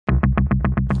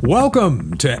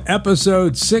Welcome to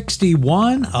episode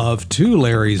 61 of Two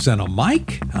Larrys and a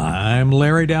Mike. I'm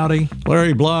Larry Dowdy.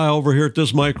 Larry Bly over here at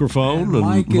this microphone. And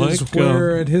Mike is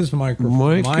where at his microphone?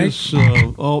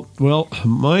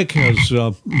 Mike has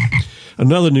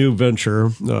another new venture,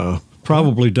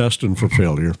 probably destined for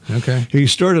failure. Okay. He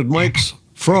started Mike's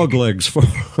Frog Legs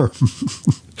Farm,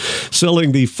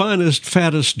 selling the finest,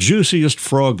 fattest, juiciest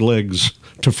frog legs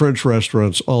to French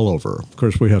restaurants all over. Of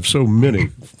course, we have so many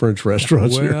French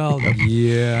restaurants here. Well,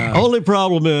 yeah. Only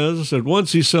problem is that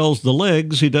once he sells the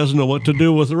legs, he doesn't know what to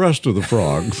do with the rest of the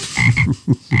frog.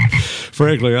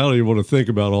 Frankly, I don't even want to think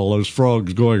about all those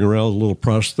frogs going around with little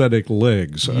prosthetic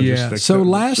legs. So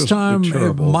last time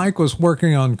Mike was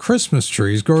working on Christmas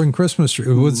trees, growing Christmas trees.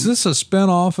 Was this a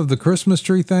spinoff of the Christmas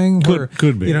tree thing?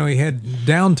 Could be. You know, he had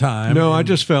downtime. No, I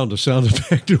just found a sound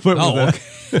effect to went with that.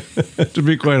 Okay. To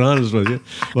be quite honest with you.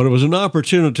 But it was an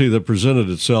opportunity that presented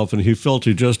itself, and he felt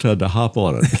he just had to hop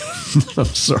on it. I'm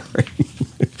sorry.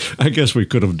 I guess we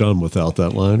could have done without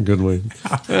that line, couldn't we?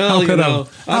 Well,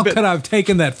 how could I have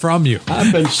taken that from you?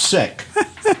 I've been sick.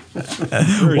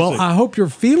 Well, I hope you're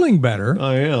feeling better.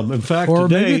 I am. In fact, or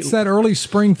today, maybe it's that early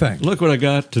spring thing. Look what I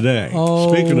got today.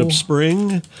 Oh. Speaking of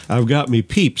spring, I've got me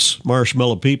Peeps,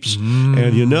 marshmallow Peeps,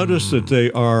 and you notice that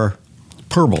they are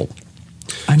purple.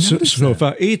 I noticed so if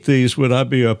I eat these, would I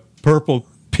be a purple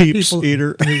Peeps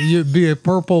eater? You'd be a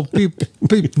purple peep.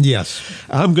 Yes.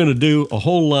 I'm going to do a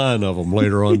whole line of them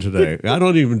later on today. I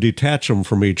don't even detach them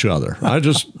from each other. I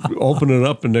just open it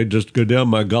up and they just go down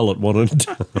my gullet one at a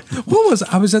time.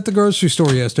 I was at the grocery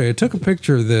store yesterday. I took a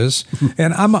picture of this,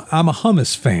 and I'm a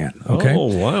hummus fan. Okay.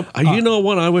 Oh, you know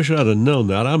what? I wish I'd have known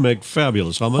that. I make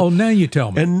fabulous hummus. Oh, now you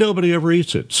tell me. And nobody ever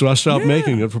eats it, so I stopped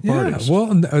making it for parties. Yeah.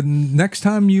 Well, next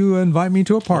time you invite me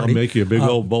to a party, I'll make you a big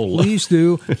old bowl. Please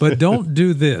do, but don't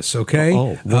do this, okay?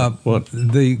 What?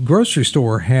 The grocery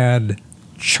store had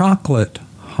chocolate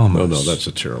hummus. Oh, no, that's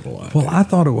a terrible idea. Well, I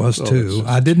thought it was too.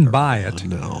 I didn't buy it.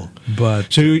 No.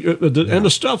 But and the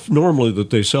stuff normally that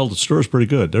they sell at the store is pretty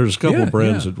good. There's a couple of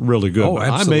brands that are really good. Oh,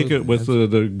 absolutely. I make it with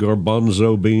the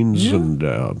garbanzo beans and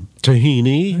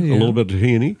tahini, a little bit of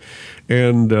tahini,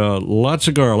 and lots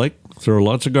of garlic. Throw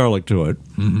lots of garlic to it.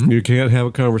 Mm-hmm. You can't have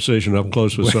a conversation up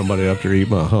close with somebody after you eat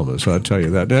my hummus, I tell you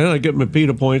that. Then I get my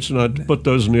pita points and I put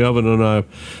those in the oven and I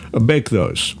bake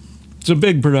those. It's a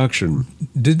big production.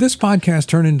 Did this podcast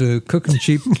turn into Cooking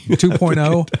Cheap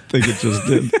 2.0? I think it just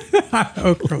did.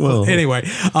 Okay. Well, anyway,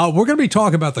 we're going to be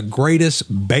talking about the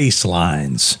greatest bass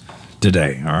lines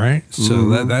today, all right?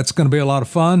 So that's going to be a lot of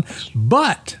fun.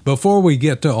 But before we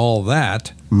get to all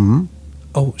that,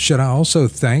 should I also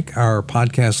thank our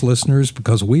podcast listeners,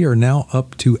 because we are now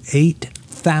up to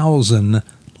 8,000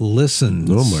 listens.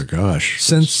 Oh, my gosh.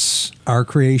 Since our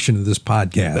creation of this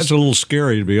podcast. That's a little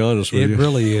scary, to be honest with you. It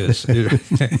really is.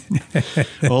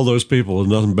 All those people have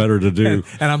nothing better to do.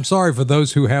 And I'm sorry for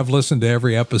those who have listened to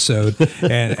every episode,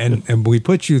 and we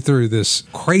put you through this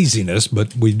craziness,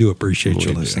 but we do appreciate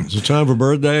you listening. Is it time for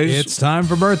birthdays? It's time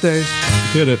for birthdays.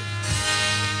 Hit it.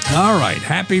 All right.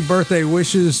 Happy birthday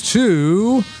wishes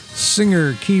to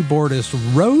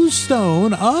singer-keyboardist Rose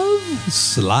Stone of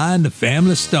Sly and the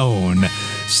Family Stone.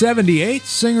 78,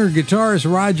 singer-guitarist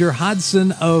Roger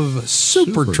Hodgson of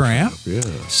Supertramp. Yeah.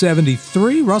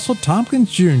 73, Russell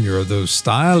Tompkins Jr. of those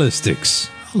Stylistics.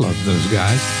 I love those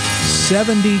guys.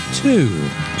 72.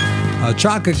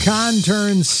 Chaka Khan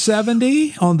turns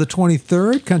 70 on the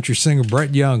 23rd. Country singer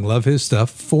Brett Young, love his stuff,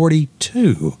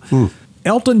 42.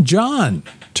 Elton John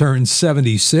turns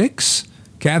 76.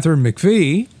 Catherine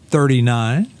McPhee,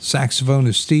 39.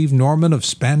 Saxophonist Steve Norman of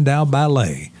Spandau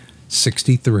Ballet,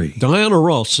 63. Diana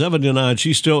Ross, 79.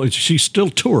 She's still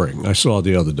touring. I saw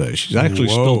the other day. She's actually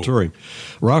still touring.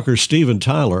 Rocker Steven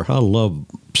Tyler. I love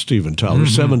Steven Tyler.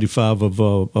 75 of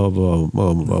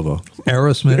Aerosmith.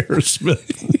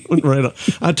 Aerosmith. Right on.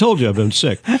 I told you I've been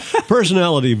sick.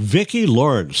 Personality Vicki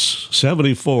Lawrence,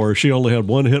 74. She only had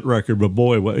one hit record, but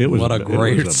boy, it was what a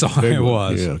great song it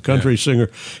was. Yeah. Country singer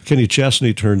Kenny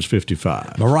Chesney turns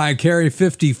 55. Mariah Carey,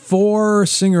 54.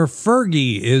 Singer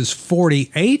Fergie is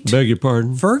 48. Beg your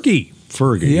pardon? Fergie.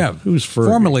 Yeah. Who's Fergie?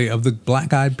 Formerly of the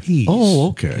Black Eyed Peas. Oh,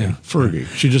 okay. Yeah. Fergie.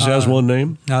 She just has one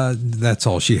name? That's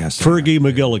all she has to Fergie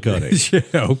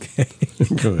McGillicuddy. Yeah, okay.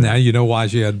 Now you know why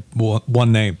she had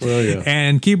one name. Well, yeah.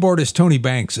 And keyboardist Tony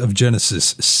Banks of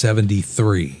Genesis,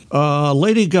 73.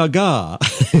 Lady Gaga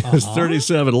is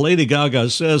 37. Lady Gaga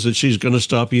says that she's going to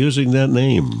stop using that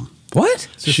name. What?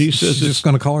 She says she's just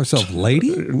going to call herself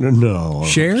Lady? No.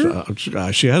 Cher?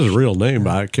 She has a real name,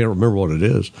 but I can't remember what it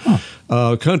is.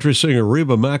 Country singer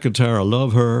Reba McEntire, I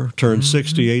love her, turned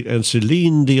 68, and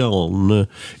Celine Dion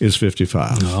is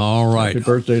 55. All right. Happy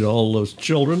birthday to all those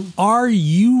children. Are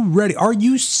you ready? Are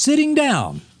you sitting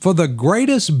down for the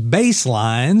greatest bass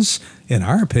lines, in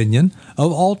our opinion,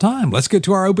 of all time? Let's get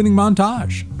to our opening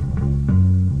montage.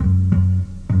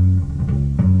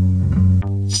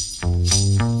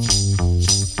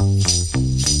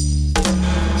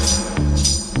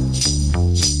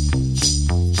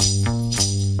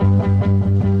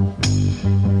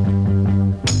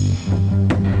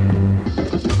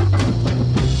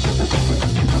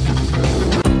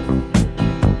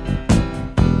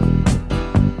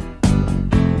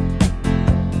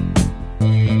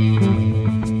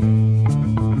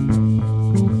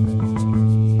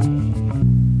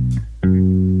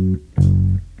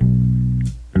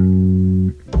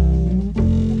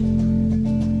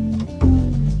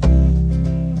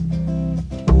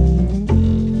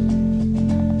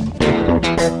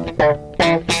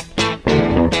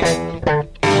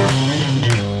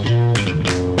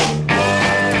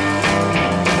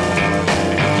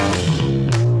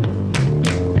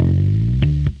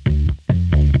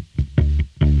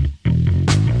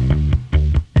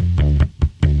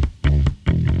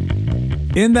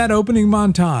 In that opening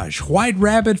montage, White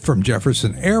Rabbit from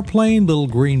Jefferson Airplane, Little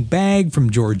Green Bag from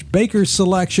George Baker's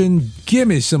selection,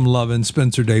 Gimme Some Lovin',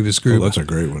 Spencer Davis Group. Oh, that's a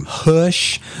great one.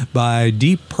 Hush by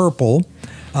Deep Purple.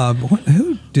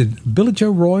 Who did Billy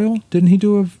Joe Royal? Didn't he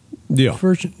do a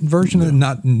version of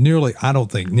not nearly, I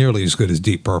don't think nearly as good as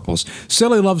Deep Purple's.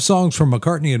 Silly Love Songs from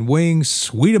McCartney and Wings,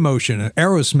 Sweet Emotion,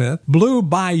 Aerosmith, Blue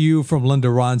Bayou from Linda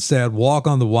Ronstadt, Walk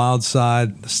on the Wild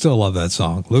Side, still love that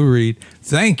song. Lou Reed,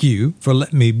 Thank You for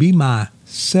Letting Me Be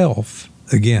Myself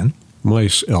again.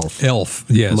 Mice Elf. Elf,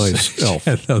 yes. Mice Elf.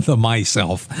 the Mice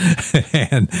Elf.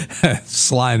 And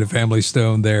Sly and the Family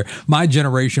Stone there. My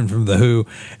Generation from The Who.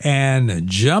 And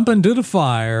Jump Into the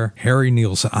Fire, Harry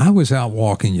Nilsson. I was out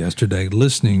walking yesterday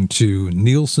listening to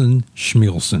Nilsson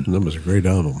Schmilsson. That was a great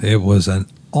album. It was an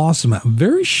awesome,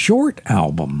 very short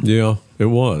album. Yeah, it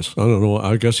was. I don't know.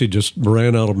 I guess he just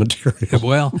ran out of material.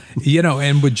 Well,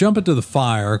 and with Jump Into the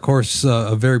Fire, of course,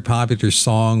 a very popular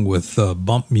song with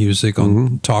bump music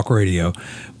on talk radio.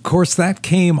 Of course, that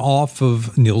came off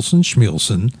of Nilsson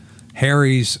Schmilsson,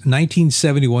 Harry's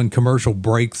 1971 commercial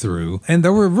breakthrough. And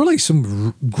there were really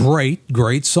some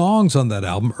great songs on that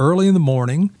album. Early in the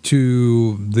Morning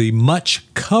to the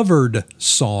much covered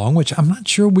song, which I'm not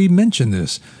sure we mentioned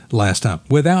this last time,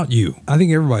 Without You. I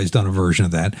think everybody's done a version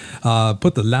of that.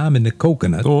 Put the Lime in the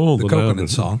Coconut, the coconut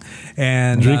song.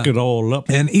 And Drink It All Up.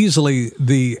 And easily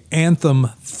the anthem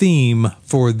theme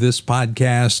for this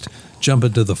podcast, Jump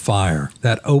Into the Fire,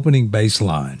 that opening bass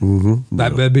line.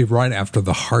 That'd be right after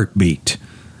the heartbeat.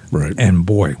 Right. And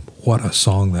boy, what a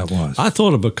song that was. I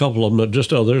thought of a couple of them.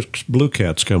 There's Blue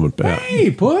Cats coming by. Hey,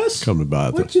 Puss. Coming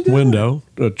by What the you doing? window,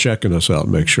 checking us out,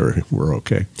 make sure we're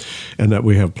okay, and that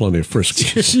we have plenty of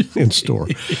Friskies in store.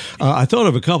 I thought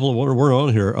of a couple of what we're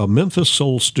on here. Memphis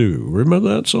Soul Stew. Remember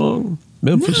that song?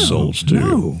 Memphis Soul Stew.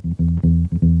 No.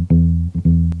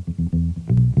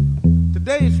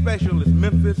 Today's special is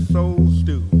Memphis Soul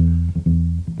Stew.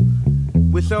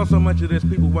 We sell so much of this,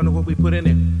 people wonder what we put in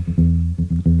it.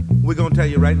 We're going to tell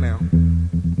you right now.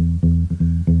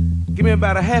 Give me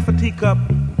about a half a teacup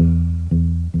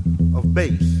of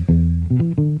bass.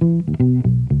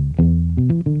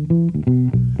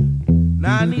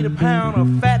 Now I need a pound of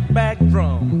fatback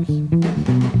drums.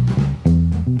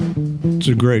 It's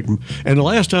a great. And the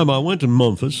last time I went to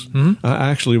Memphis,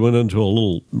 I actually went into a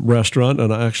little restaurant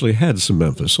and I actually had some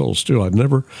Memphis Soul Stew.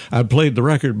 I'd played the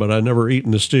record, but I'd never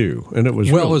eaten the stew, and it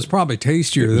was Well, it was probably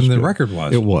tastier than the record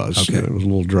was. It was. Okay. It was a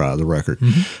little dry, the record.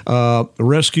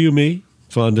 Rescue Me,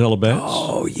 Fondella Betts.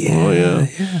 Oh, yeah.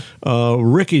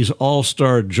 Ricky's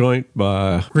All-Star Joint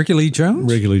by Ricky Lee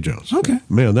Jones? Ricky Lee Jones. Okay.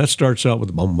 Man, that starts out with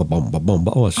the bum, bum, bum, bum, bum.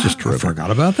 Oh, it's just I terrific.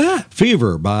 forgot about that.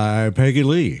 Fever by Peggy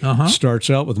Lee. Starts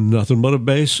out with nothing but a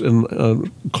bass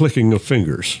and clicking of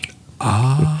fingers.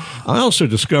 I also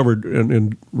discovered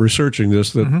in researching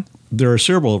this that there are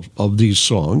several of these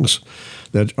songs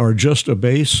that are just a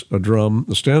bass, a drum,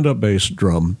 a stand-up bass,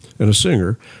 drum, and a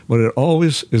singer, but it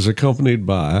always is accompanied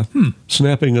by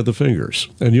snapping of the fingers.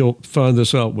 And you'll find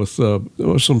this out with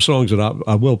some songs that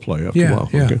I will play after a while.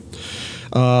 Yeah. Okay.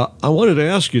 I wanted to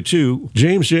ask you, too,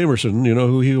 James Jamerson, you know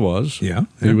who he was? Yeah.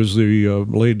 He was the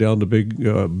laid down the big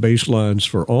bass lines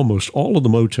for almost all of the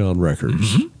Motown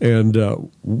records. And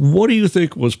what do you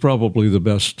think was probably the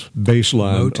best bass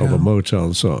line of a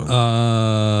Motown song?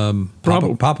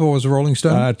 Papa was a Rolling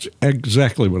Stone? That's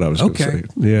exactly what I was going to say.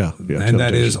 Yeah. And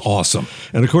that is awesome.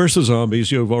 And, of course, the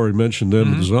Zombies, you've already mentioned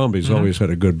them. The Zombies always had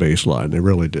a good bass line. They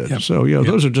really did. Yep. So,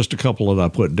 those are just a couple that I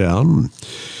put down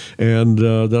and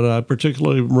that I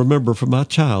particularly remember from my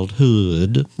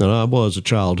childhood. And I was a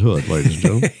childhood, ladies and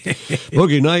gentlemen.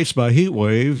 Boogie Nights by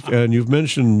Heatwave, and you've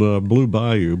mentioned Blue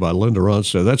Bayou by Linda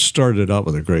Ronstadt. That started out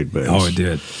with a great bass. Oh, it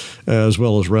did. As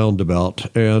well as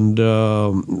Roundabout. And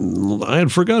I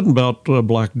had forgotten about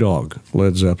Black Dog,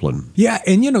 Led Zeppelin. Yeah,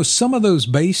 and some of those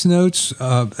bass notes,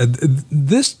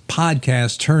 this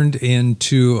podcast turned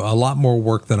into a lot more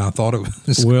work than I thought it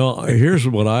was. Well, here's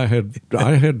what I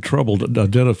had trouble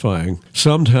identifying.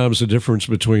 Sometimes the difference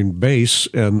between bass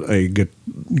and a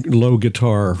low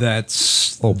guitar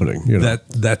opening.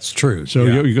 That's true. So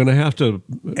you're going to have to.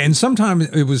 And sometimes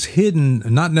it was hidden,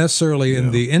 not necessarily in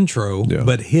the intro,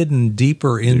 but hidden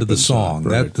deeper into the song.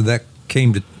 Right. That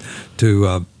came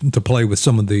to play with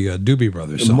some of the Doobie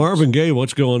Brothers songs. Marvin Gaye,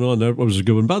 What's Going On? That was a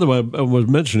good one. By the way, I was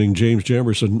mentioning James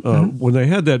Jamerson. When they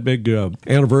had that big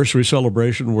anniversary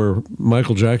celebration where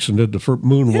Michael Jackson did the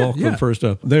moonwalk for the first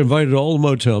time, they invited all the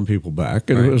Motown people back,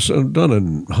 and it was done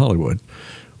in Hollywood.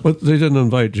 But they didn't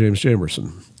invite James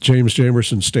Jamerson. James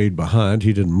Jamerson stayed behind.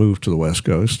 He didn't move to the West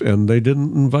Coast, and they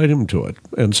didn't invite him to it.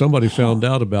 And somebody found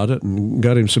out about it and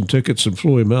got him some tickets and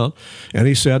flew him out, and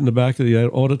he sat in the back of the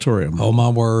auditorium. Oh, my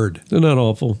word. Isn't that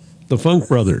awful? The Funk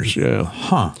Brothers,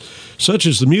 Huh. Such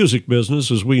is the music business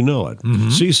as we know it.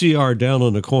 CCR Down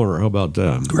on the Corner. How about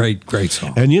that? Great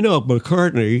song. And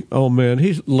McCartney, oh man,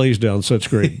 he lays down such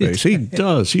great bass. He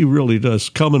does. He really does.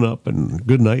 Coming Up and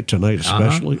Good Night Tonight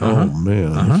especially. Oh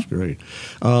man, that's great.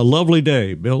 Lovely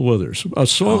Day, Bill Withers. A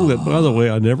song that, by the way,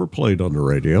 I never played on the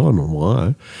radio. I don't know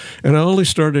why. And I only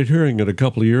started hearing it a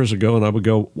couple of years ago, and I would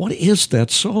go, what is that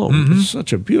song? It's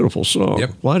such a beautiful song.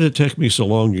 Yep. Why did it take me so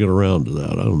long to get around to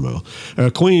that? I don't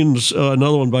know. Queen's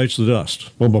Another One Bites the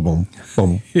Dust. Boom, boom, boom,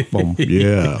 boom, boom.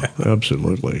 Yeah,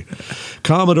 absolutely.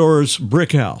 Commodore's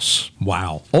Brick House.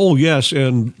 Wow. Oh, yes,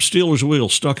 and Steelers Wheel,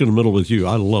 Stuck in the Middle with You.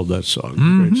 I love that song.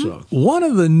 Great song. One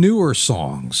of the newer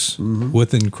songs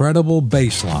with incredible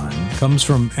bass line comes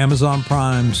from Amazon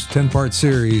Prime's 10-part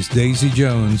series, Daisy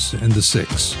Jones and the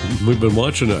Six. We've been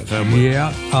watching that, haven't we?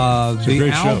 Yeah. The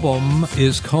album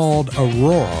is called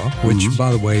Aurora, which,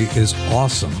 by the way, is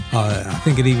awesome. I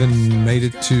think it even made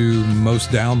it to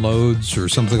most downloads or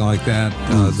something like that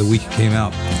the week it came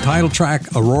out. The title track,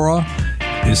 Aurora,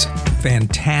 is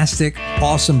fantastic,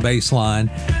 awesome bass line,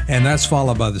 and that's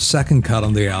followed by the second cut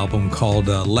on the album called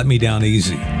Let Me Down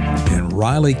Easy. And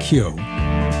Riley Keough,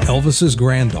 Elvis's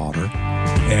granddaughter,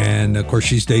 and of course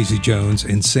she's Daisy Jones,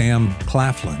 and Sam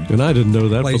Claflin. And I didn't know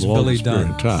that for plays the Billy longest period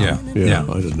Dunn. of time. Yeah.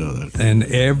 I didn't know that. And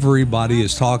everybody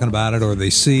is talking about it, or they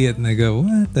see it and they go,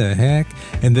 what the heck?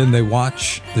 And then they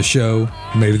watch the show.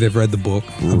 Maybe they've read the book.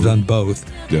 I've done both.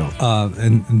 Yeah.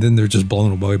 And then they're just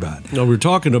blown away by it. Now, we're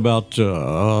talking about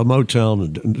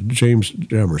Motown and James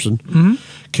Jamerson.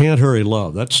 Can't Hurry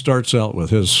Love. That starts out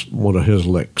with one of his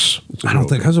licks. I don't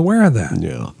think I was aware of that.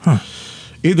 Yeah. Huh.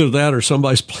 Either that or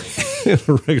somebody's playing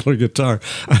a regular guitar.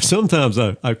 Sometimes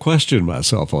I question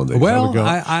myself on these. Well,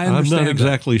 I I I'm understand not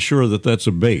exactly sure that that's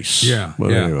a bass. Yeah.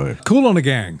 But anyway. Cool on the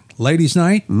Gang. Ladies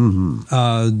Night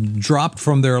dropped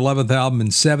from their 11th album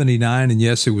in '79, and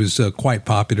yes, it was quite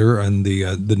popular on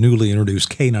the newly introduced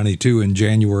K92 in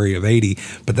January of '80.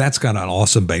 But that's got an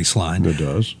awesome bass line. It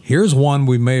does. Here's one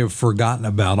we may have forgotten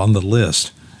about on the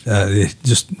list. It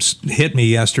just hit me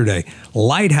yesterday.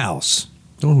 Lighthouse.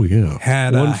 Oh, yeah.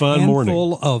 Had One a Fine handful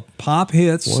Morning. of pop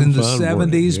hits in the 70s,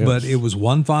 morning, yes. but it was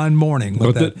One Fine Morning.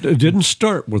 But it didn't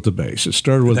start with the bass. It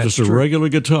started with just a regular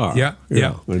guitar. Yeah.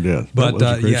 It did. But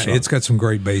song. it's got some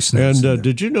great bass notes. And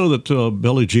did you know that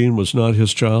Billie Jean was not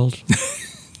his child?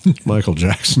 Michael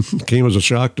Jackson came as a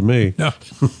shock to me. No.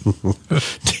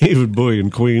 David Bowie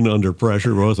and Queen, Under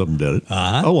Pressure, both of them did it.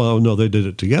 Oh, well, no, they did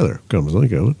it together, come to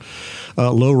think of it.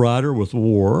 Low Rider with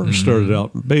War started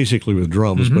out basically with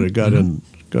drums, but it got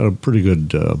a pretty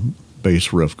good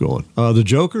bass riff going. The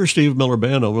Joker, Steve Miller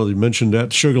Band, I already mentioned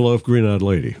that. Sugarloaf, Green Eyed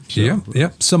Lady. So,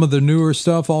 Yep. Some of the newer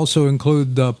stuff also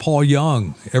include Paul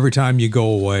Young, Every Time You Go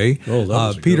Away. Oh, that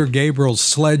was Peter Gabriel's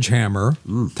Sledgehammer.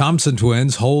 Thompson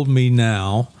Twins, Hold Me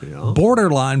Now. Yeah.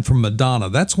 Borderline from Madonna.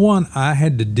 That's one I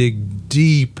had to dig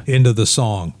deep into the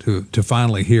song to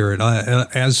finally hear it,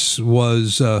 as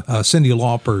was Cyndi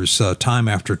Lauper's Time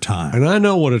After Time. And I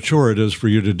know what a chore it is for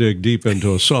you to dig deep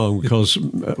into a song because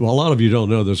a lot of you don't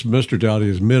know this. Mr. Dowdy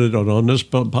has admitted on this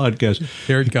podcast,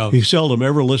 Here it comes. he seldom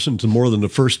ever listened to more than the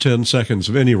first 10 seconds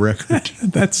of any record.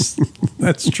 That's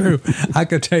true. I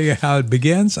could tell you how it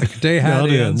begins. I could tell you how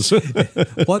it ends.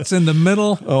 What's in the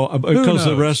middle? Oh, because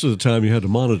the rest of the time you had the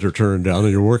monitor turned down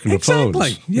and you're working the phones.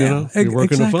 Exactly. Yeah. You know? You're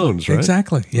working the phones, right?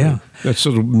 Exactly. Yeah. That's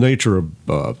the nature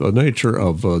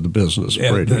of the business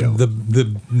of radio.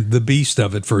 The beast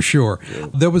of it, for sure. Yeah.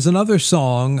 There was another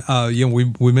song.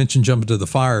 We mentioned "Jumping to the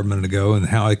Fire" a minute ago, and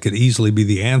how it could easily be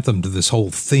the anthem to this whole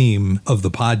theme of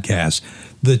the podcast.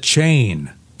 "The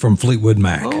Chain" from Fleetwood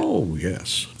Mac. Oh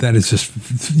yes, that is just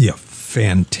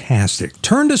fantastic.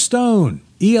 "Turn to Stone."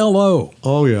 ELO.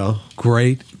 Oh yeah,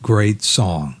 great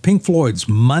song. Pink Floyd's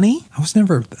 "Money." I was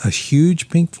never a huge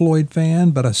Pink Floyd fan,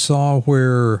 but I saw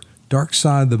where Dark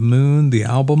Side of the Moon, the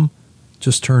album,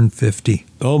 just turned 50.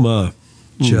 Oh, my.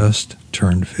 Just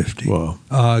turned 50.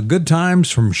 Wow. Good Times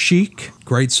from Chic.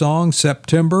 Great song.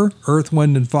 "September." Earth,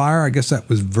 Wind, and Fire. I guess that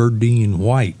was Verdine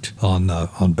White on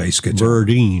bass guitar.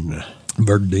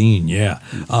 Verdine, yeah.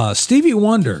 Stevie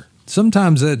Wonder.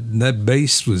 Sometimes that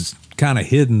bass was kind of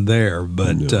hidden there,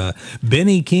 but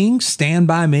Benny King, "Stand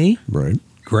By Me." Right.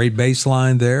 Great bass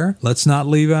line there. Let's not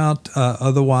leave out,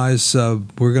 otherwise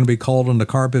we're going to be called on the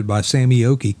carpet by Sammy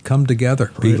Oki. "Come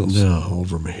Together," Beatles. Right now,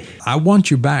 over me. "I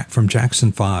Want You Back" from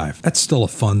Jackson 5. That's still a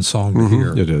fun song to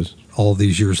hear. It is. All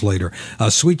these years later.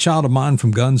 "Sweet Child of Mine"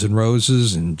 from Guns N'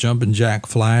 Roses, and "Jumpin' Jack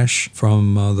Flash"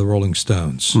 from the Rolling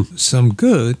Stones. Some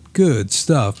good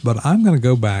stuff, but I'm going to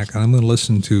go back and I'm going to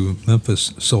listen to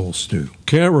Memphis Soul Stew.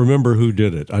 Can't remember who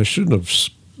did it. I shouldn't have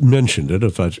mentioned it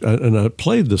and I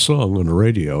played the song on the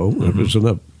radio. It was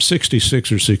in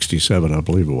 66 or 67, I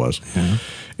believe it was. Yeah.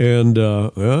 And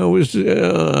it was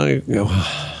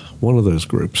one of those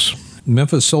groups.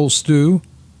 Memphis Soul Stew,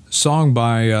 song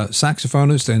by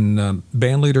saxophonist and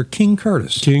band leader King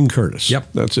Curtis. King Curtis. Yep.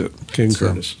 That's it. King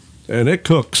Curtis. And it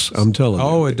cooks, I'm telling you.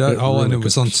 Oh, it does. Really and it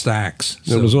was on Stax.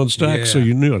 It was on Stax, so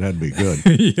you knew it had to be good.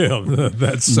 Yeah,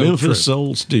 that's so Memphis true.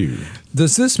 Soul Stew.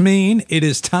 Does this mean it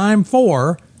is time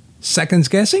for Seconds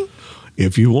Guessing?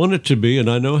 If you want it to be, and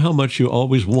I know how much you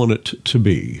always want it to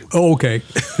be. Oh, okay.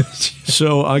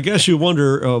 So I guess you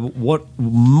wonder what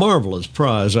marvelous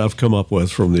prize I've come up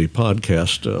with from the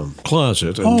podcast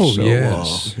closet. And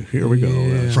yes. Here we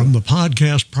go. From the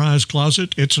podcast prize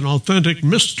closet, it's an authentic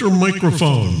Mr.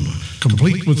 Microphone,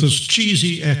 complete with this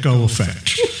cheesy echo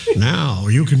effect. Now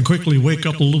you can quickly wake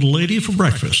up a little lady for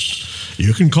breakfast.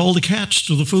 You can call the cats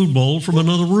to the food bowl from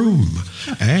another room.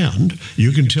 And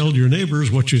you can tell your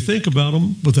neighbors what you think about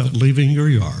them without leaving your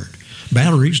yard.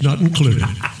 Batteries not included.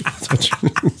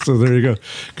 So there you go.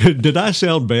 Did I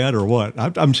sound bad or what?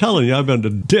 I'm telling you, I've been to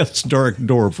death's dark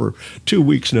door for 2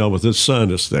 weeks now with this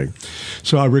sinus thing.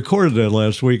 So I recorded that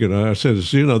last week, and I said,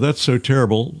 that's so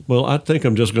terrible. Well, I think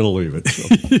I'm just going to leave it.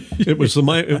 So it was the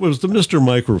Mr.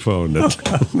 Microphone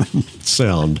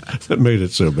sound that made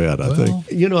it so bad, I think.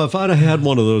 If I'd have had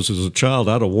one of those as a child,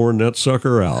 I'd have worn that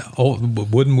sucker out. Oh,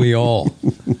 wouldn't we all?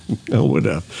 I would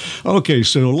have. Okay,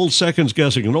 so a little seconds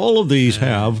guessing, and all of these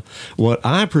have what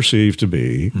I perceive to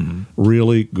be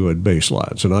really good bass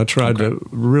lines, and I tried to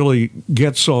really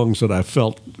get songs that I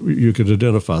felt you could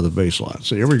identify the bass lines.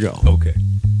 So here we go. Okay.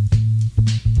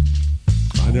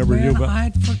 I never knew about.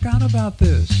 I forgot about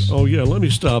this. Oh yeah, let me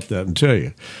stop that and tell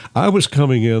you. I was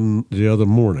coming in the other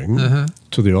morning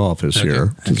to the office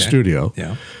here, to the studio.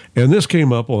 Yeah. And this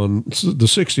came up on the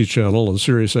 60 channel on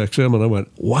Sirius XM, and I went,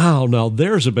 wow, now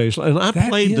there's a bass line. And I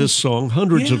played this song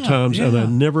hundreds of times, and I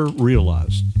never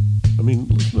realized. I mean,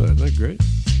 listen to that. Isn't that great?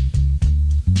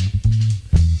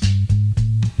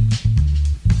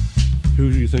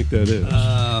 Who do you think that is?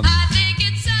 I think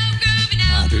it's so groovy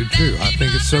now. I do too. I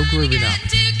think it's so groovy now.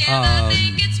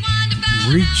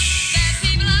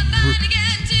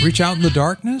 Reach Out in the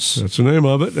Darkness? That's the name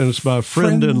of it, and it's by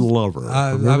Friend and Lover.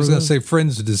 I was going to say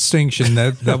Friends of Distinction.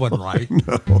 That wasn't right.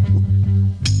 No.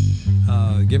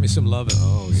 Give Me Some Lovin'.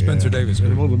 Oh, Spencer Davis.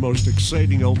 And one of the most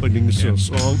exciting openings to a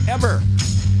song ever.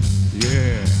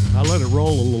 Yeah. I let it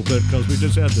roll a little bit because we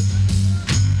just had to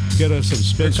get us some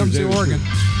Spencer Davis. Here comes the organ.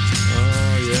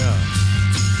 Oh, yeah.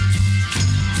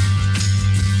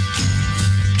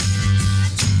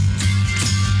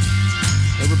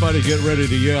 Everybody get ready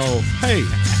to yell, hey.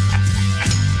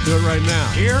 Do it right now.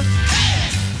 Here?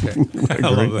 I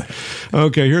love that.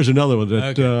 Okay, here's another one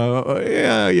that,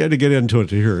 you had to get into it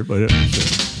to hear it, but there's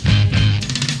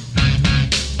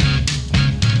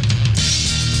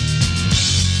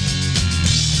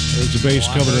the bass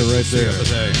coming in right there.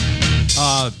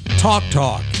 Talk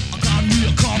Talk.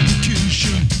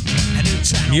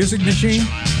 Music Machine?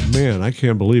 Man, I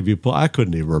can't believe you I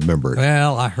couldn't even remember it.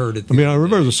 Well, I heard it. I mean, I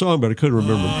remember the song, but I couldn't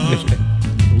remember the music.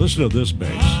 Listen to this bass.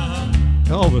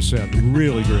 Elvis had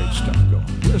really great stuff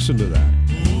going. Listen to that.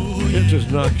 It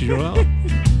just knocks you out.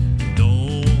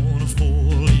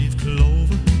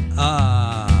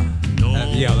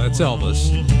 Yeah, that's Elvis.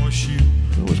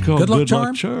 It was called Good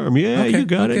Luck Charm. Yeah, Okay, you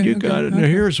got it. okay, You got okay, it. Now, okay.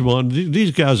 here's one.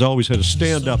 These guys always had a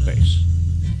stand-up bass.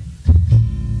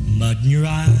 Mud in your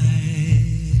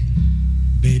eye,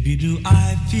 baby, do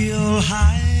I feel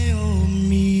high? Oh,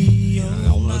 me,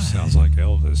 oh, Elvis sounds like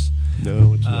Elvis.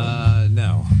 No, it's not.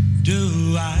 No.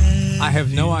 do I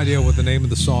have no idea what the name of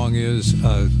the song is.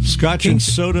 Scotch and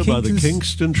Soda by the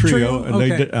Kingston Trio, and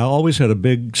Okay. they always had a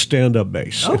big stand-up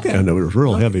bass. Okay. And it was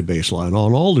real heavy bass line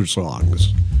on all their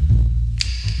songs.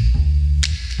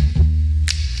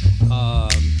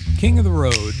 King of the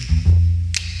Road,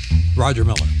 Roger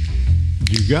Miller.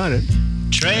 You got it.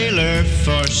 Trailer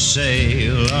for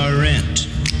sale or rent.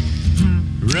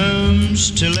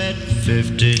 Rooms to let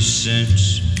 50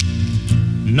 cents.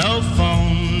 No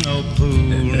phone, no pool,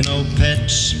 no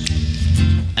pets.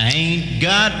 Ain't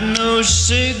got no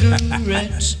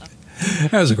cigarettes.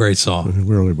 That was a great song. It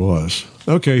really was.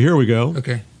 Okay, here we go.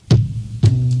 Okay.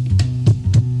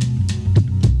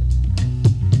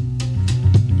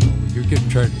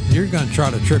 You're going to try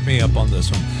to trip me up on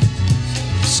this one.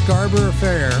 Scarborough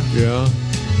Affair, Yeah.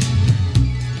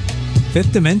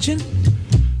 Fifth Dimension?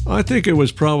 I think it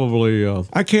was probably,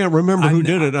 I can't remember who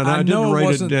did it, and I didn't know write it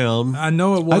wasn't- down. I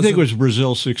know it wasn't. I think it was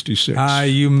Brazil 66.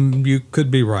 You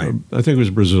could be right. I think it was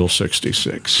Brazil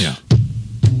 66. Yeah.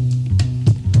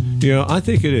 Yeah, I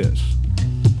think it is.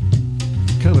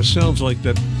 Kind of sounds like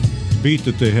that beat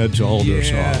that they had to all their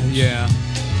songs. Yeah.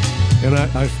 And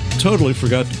I totally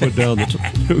forgot to put down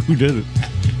who did it,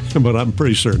 but I'm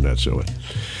pretty certain that's it.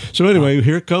 So anyway,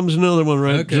 here comes another one,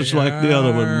 right? Okay, Just like the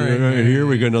other one. all right, Right, here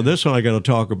we go. Now this one I got to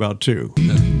talk about too.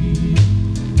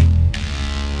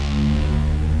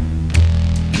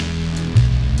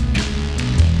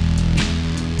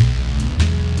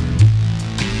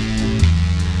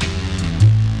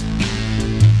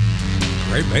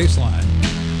 Great bass line.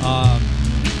 I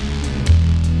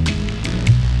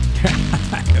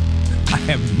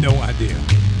have no idea.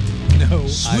 No idea.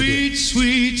 Sweet,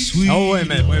 sweet, sweet. Oh, wait a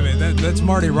minute. That's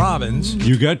Marty Robbins.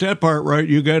 You got that part right.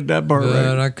 You got that part But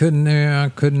right. I could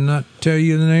not tell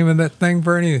you the name of that thing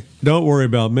for any. Don't worry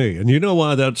about me. And you know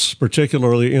why that's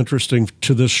particularly interesting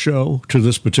to this show, to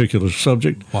this particular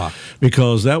subject? Why?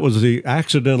 Because that was the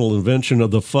accidental invention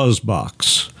of the fuzz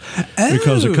box.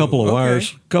 Because a couple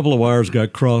of wires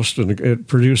got crossed and it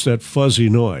produced that fuzzy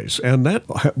noise, and that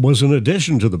was an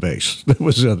addition to the bass that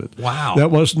was in it. Wow.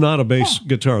 That was not a bass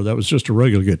guitar. That was just a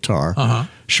regular guitar.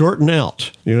 Shorten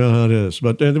out. You know how it is.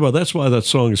 But anyway, that's why that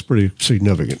song is pretty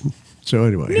significant. So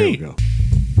anyway, here we go.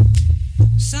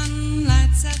 Sun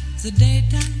lights up the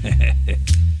daytime,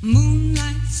 moon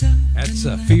lights up. That's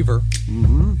Fever.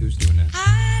 Who's doing that?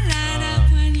 I light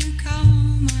up when you call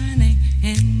my name,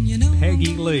 and you know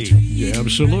Peggy I'm gonna Lee. treat you Yeah,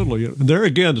 absolutely. There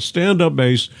again, a stand-up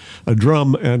bass, a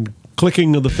drum, and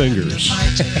clicking of the fingers.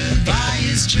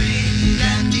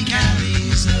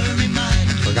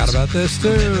 Forgot about this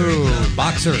too.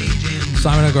 Boxer,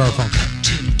 Simon and Garfunkel.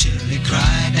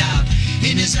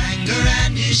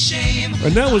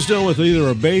 And that was done with either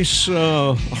a bass,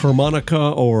 harmonica,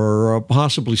 or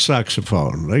possibly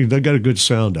saxophone. They got a good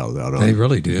sound out of that. They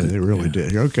really did. They really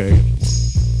did. Okay.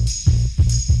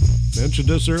 Mentioned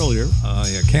this earlier.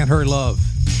 Yeah, Can't Hurry Love,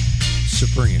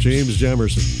 Supreme. James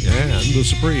Jamerson and the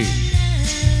Supreme.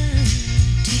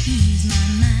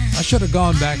 I should have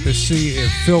gone back to see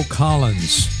if Phil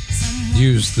Collins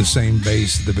used the same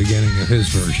bass at the beginning of his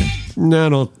version.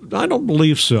 No, I don't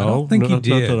believe so. I don't think he Not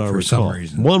did that I for some recall.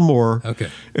 reason. One more. Okay.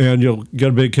 And you'll get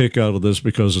a big kick out of this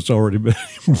because it's already been,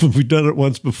 we've done it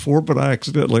once before, but I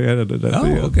accidentally added it at the Oh,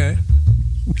 end. okay.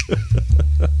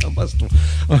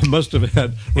 I must have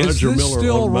had Roger Is this Miller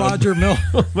still on my, Roger Miller?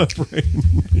 on my brain.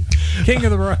 King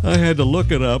of the Road. I had to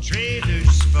look it up,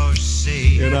 Trailers for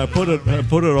sale. and I put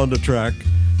it on the track,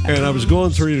 and I was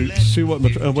going through to see what.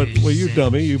 I went, well, you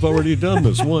dummy, you've already done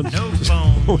this once. No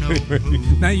phone, no pool.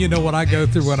 Now you know what I go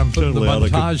through when I'm putting Totally out the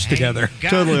of montage together.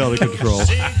 Totally out of control.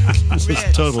 This is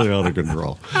totally out of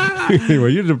control.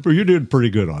 Anyway, you did pretty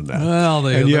good on that. Well,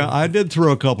 and yeah, I did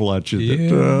throw a couple at you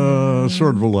that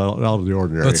sort of out of the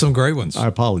ordinary. But some great ones. I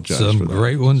apologize Some for that.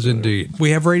 great ones indeed.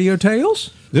 We have Radio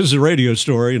Tales. This is a radio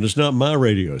story, and it's not my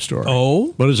radio story.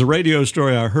 Oh. But it's a radio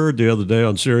story I heard the other day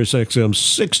on Sirius XM's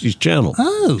 60s channel.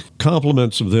 Oh.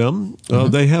 compliments of them.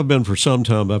 They have been for some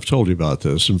time, I've told you about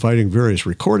this, inviting various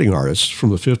recording artists from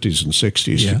the 50s and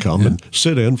 60s to come and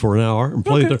sit in for an hour and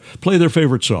play their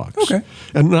favorite songs. Okay.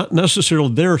 And not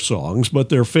necessarily their songs, but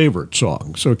their favorite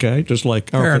songs, okay? Just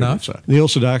like our Fair favorite enough. songs. Neil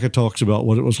Sedaka talks about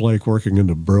what it was like working in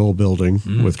the Brill Building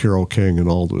with Carole King and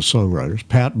all those songwriters.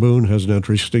 Pat Boone has an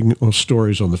interesting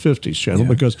stories on the 50s channel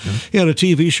because he had a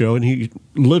TV show and he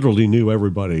literally knew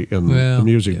everybody in the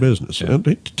music business. And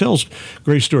he tells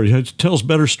great stories. He tells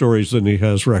better stories than he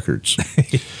has records.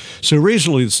 So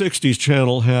recently, the 60s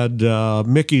channel had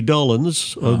Mickey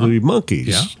Dolenz of the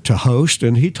Monkees to host,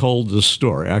 and he told this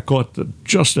story. I caught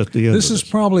just at the end This is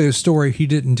probably a story he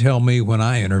didn't tell me when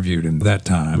I interviewed him that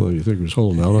time. Well, you think he was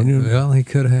holding out on you? Well, he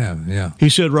could have, yeah. He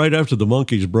said right after the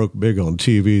Monkees broke big on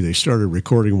TV, they started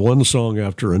recording one song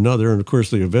after another, and of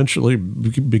course, they eventually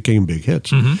became big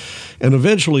hits. And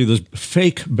eventually, this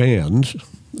fake band,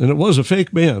 and it was a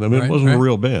fake band. I mean, it wasn't a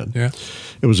real band. Yeah.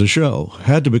 It was a show.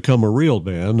 Had to become a real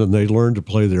band, and they learned to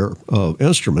play their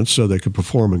instruments so they could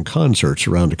perform in concerts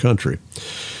around the country.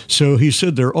 So he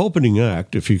said their opening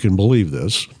act, if you can believe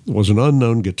this, was an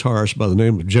unknown guitarist by the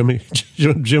name of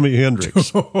Jimi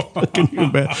Hendrix. Can you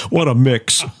imagine? What a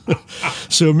mix.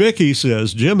 So Mickey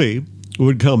says Jimmy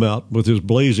would come out with his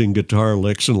blazing guitar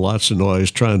licks and lots of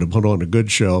noise trying to put on a good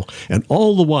show. And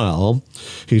all the while,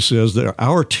 he says that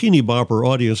our teeny bopper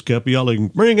audience kept yelling,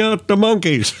 "Bring out the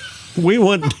Monkees. We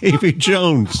want Davy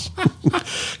Jones."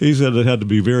 He said it had to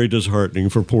be very disheartening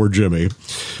for poor Jimmy,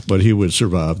 but he would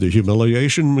survive the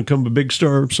humiliation and become a big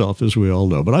star himself, as we all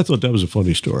know. But I thought that was a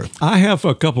funny story. I have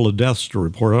a couple of deaths to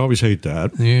report. I always hate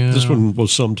that. Yeah. This one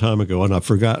was some time ago, and I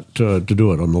forgot to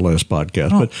do it on the last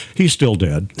podcast, but he's still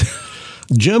dead.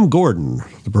 Jim Gordon,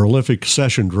 the prolific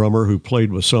session drummer who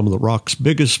played with some of the rock's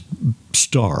biggest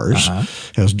stars,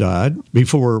 has died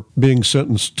before being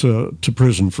sentenced to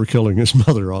prison for killing his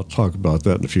mother. I'll talk about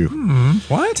that in a few.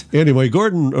 What? Anyway,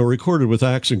 Gordon recorded with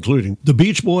acts including the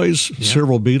Beach Boys,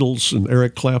 several Beatles, and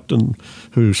Eric Clapton,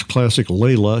 whose classic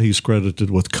Layla he's credited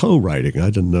with co-writing. I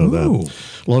didn't know that.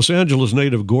 Los Angeles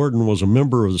native Gordon was a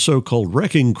member of the so-called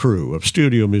Wrecking Crew of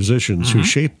studio musicians who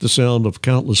shaped the sound of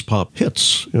countless pop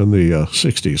hits in the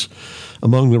 60s.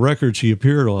 Among the records he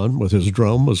appeared on with his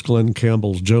drum was Glenn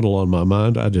Campbell's Gentle on My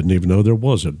Mind. I didn't even know there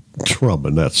was a drum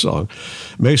in that song.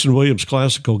 Mason Williams'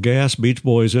 classical Gas, Beach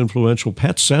Boys' influential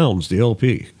Pet Sounds, the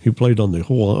LP. He played on the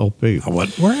whole LP.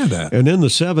 Where that? And in the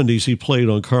 70s, he played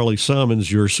on Carly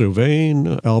Simon's You're So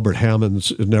Vain, Albert Hammond's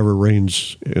It Never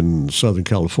Rains in Southern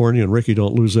California, and Ricky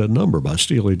Don't Lose That Number by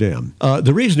Steely Dan.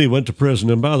 The reason he went to prison,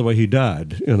 and by the way, he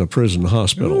died in a prison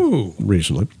hospital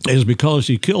recently, is because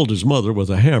he killed his mother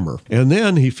with a hammer. And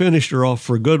then he finished her off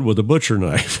for good with a butcher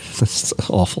knife. That's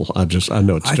awful. I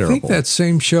know it's terrible. I think that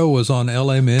same show was on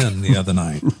LMN the other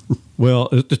night. Well,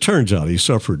 it turns out he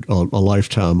suffered a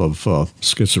lifetime of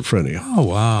schizophrenia. Oh,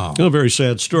 wow. A very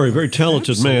sad story. Very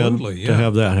talented man to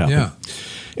have that happen. Yeah.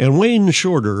 And Wayne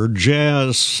Shorter,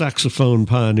 jazz saxophone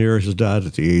pioneer, has died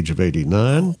at the age of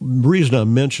 89. The reason I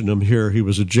mention him here, he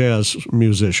was a jazz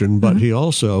musician, but he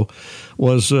also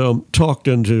was talked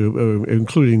into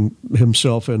including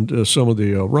himself into some of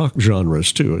the rock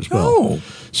genres, too, as well. Oh.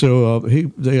 So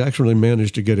they actually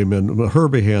managed to get him in.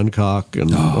 Herbie Hancock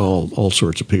and all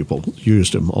sorts of people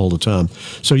used him all the time.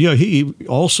 So, yeah, he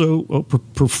also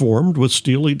performed with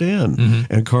Steely Dan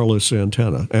and Carlos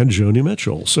Santana and Joni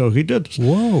Mitchell. So he did.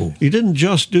 Whoa. He didn't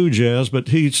just do jazz, but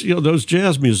those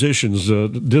jazz musicians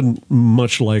didn't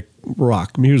much like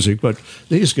rock music, but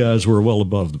these guys were well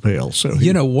above the pale. So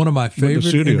one of my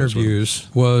favorite interviews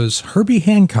was Herbie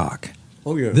Hancock.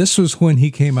 Oh, yeah. This was when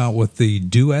he came out with the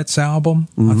Duets album,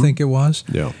 I think it was.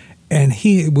 Yeah. And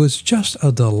he was just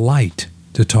a delight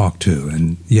to talk to.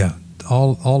 And,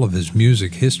 all of his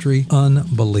music history,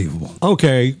 unbelievable.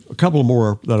 Okay, a couple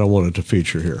more that I wanted to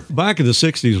feature here. Back in the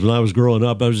 60s when I was growing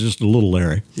up, I was just a little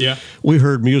Larry. Yeah. We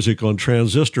heard music on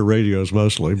transistor radios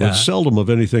mostly, but seldom of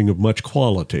anything of much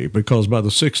quality because by the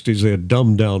 60s they had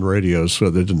dumbed down radios so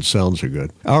they didn't sound so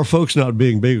good. Our folks not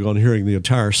being big on hearing the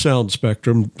entire sound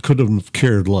spectrum could have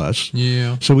cared less.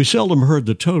 Yeah. So we seldom heard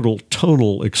the total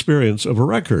tonal experience of a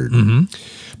record.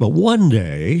 But one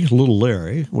day, little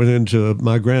Larry went into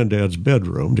my granddad's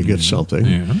bedroom to get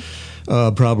something,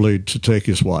 probably to take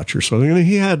his watch or something. And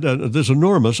he had this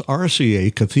enormous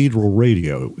RCA Cathedral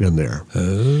radio in there,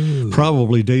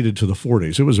 probably dated to the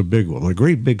 40s. It was a big one, a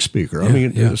great big speaker.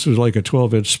 This was like a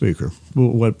 12-inch speaker,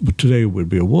 what today would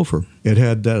be a woofer. It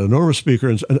had that enormous speaker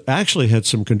and actually had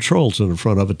some controls in the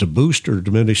front of it to boost or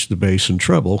diminish the bass and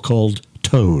treble called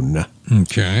tone.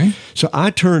 Okay. So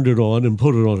I turned it on and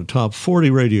put it on a top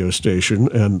 40 radio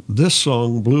station, and this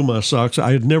song blew my socks.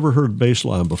 I had never heard bass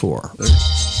line before.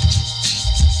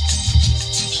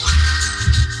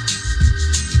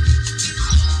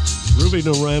 Ruby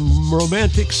the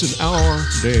Romantics, and our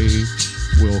day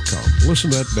will come. Listen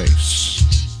to that bass.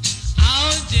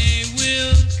 Our day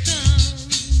will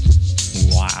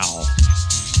come. Wow.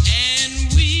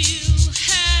 And we'll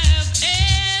have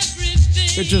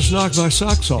everything. It just knocked my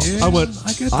socks off. Yeah, I went,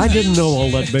 I get I that. didn't know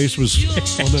all that bass was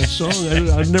on that song.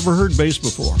 I'd never heard bass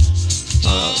before.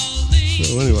 So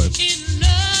anyway.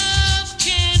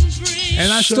 And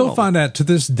I still find that to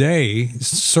this day,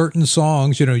 certain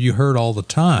songs, you heard all the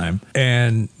time,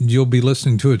 and you'll be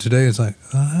listening to it today. It's like,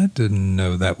 I didn't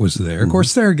know that was there. Of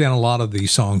course, there again, a lot of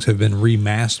these songs have been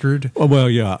remastered. Oh, well,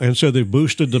 yeah. And so they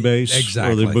boosted the bass.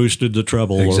 Exactly. Or they boosted the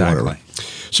treble Exactly. or whatever.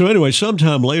 So anyway,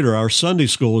 sometime later, our Sunday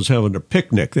school was having a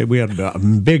picnic. We had a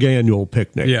big annual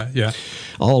picnic. Yeah.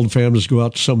 All the families go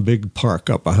out to some big park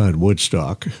up behind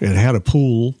Woodstock. It had a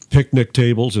pool, picnic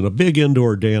tables, and a big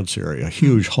indoor dance area, a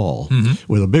huge hall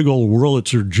with a big old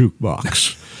Wurlitzer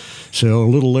jukebox. So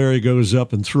little Larry goes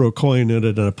up and threw a coin in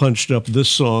it, and I punched up this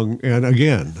song, and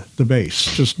again, the bass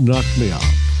just knocked me out. Over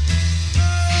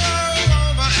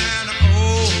and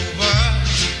over,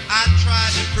 I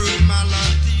tried to prove my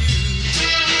love to you.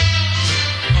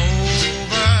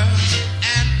 Over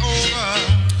and over.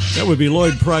 That would be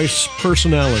Lloyd Price,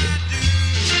 Personality.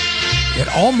 It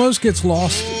almost gets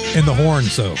lost in the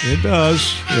horns, though. It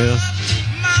does, yeah.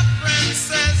 My friend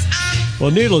says I'm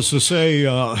Well, needless to say,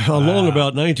 along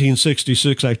about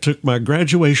 1966, I took my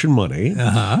graduation money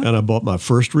and I bought my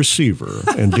first receiver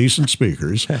and decent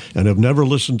speakers, and have never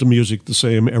listened to music the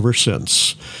same ever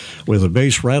since, with a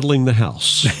bass rattling the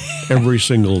house every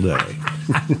single day.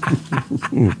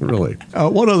 Really.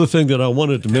 One other thing that I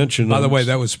wanted to mention. By the way,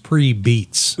 that was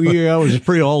pre-Beats. Yeah, it was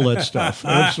pre all that stuff.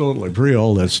 Absolutely, pre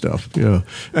all that stuff. Yeah,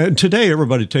 and today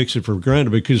everybody takes it for granted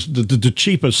because the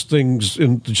cheapest things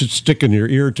just stick in your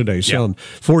ear today sound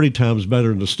 40 times better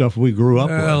than the stuff we grew up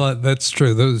with. Well, that's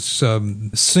true. Those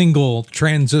single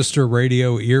transistor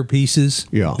radio earpieces,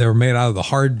 they were made out of the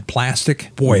hard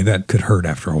plastic. Boy, that could hurt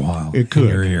after a while. It could. In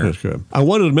your ear. It could. I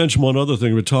wanted to mention one other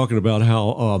thing. We're talking about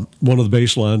how one of the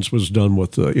bass lines was done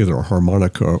with either a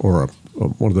harmonica or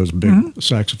one of those big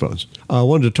saxophones. I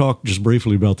wanted to talk just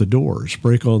briefly about the Doors,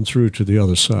 Break On Through to the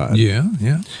Other Side. Yeah.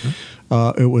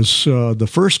 It was the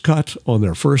first cut on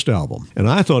their first album, and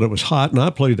I thought it was hot, and I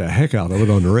played the heck out of it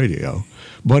on the radio.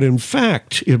 But in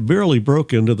fact, it barely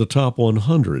broke into the top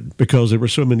 100 because there were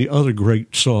so many other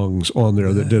great songs on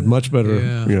there that did much better.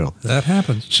 Yeah, that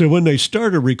happens. So when they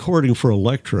started recording for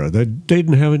Elektra, they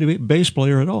didn't have any bass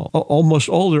player at all. Almost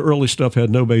all their early stuff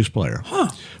had no bass player.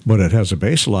 But it has a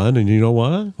bass line, and you know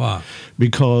why? Why?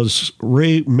 Because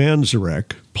Ray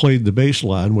Manzarek played the bass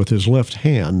line with his left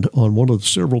hand on one of the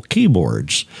several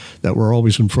keyboards that were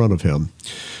always in front of him.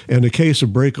 In the case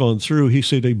of Break On Through, he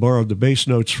said he borrowed the bass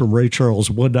notes from Ray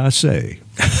Charles' What'd I Say?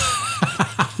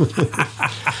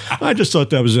 I just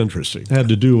thought that was interesting. It had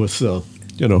to do with,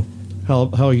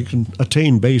 how you can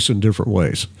attain bass in different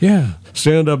ways. Yeah.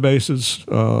 Stand-up basses,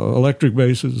 electric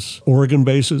basses, organ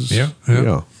basses.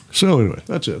 Yeah. So anyway,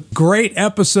 that's it. Great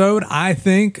episode, I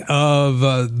think, of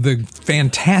the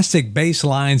fantastic bass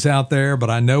lines out there, but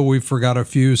I know we forgot a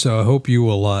few, so I hope you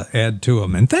will add to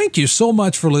them. And thank you so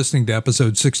much for listening to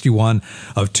episode 61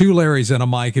 of Two Larrys and a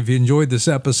Mic. If you enjoyed this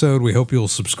episode, we hope you'll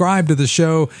subscribe to the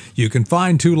show. You can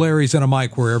find Two Larrys and a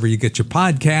Mic wherever you get your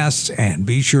podcasts, and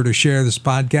be sure to share this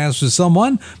podcast with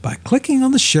someone by clicking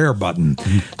on the share button.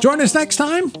 Join us next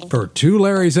time for Two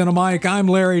Larrys and a Mic. I'm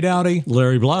Larry Dowdy.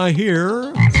 Larry Bly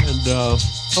here. And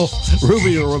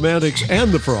Ruby the Romantics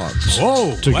and the Frogs.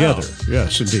 Whoa, together. wow.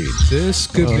 Yes, indeed. This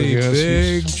could be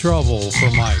big trouble for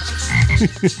Mike.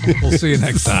 We'll see you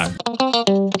next time.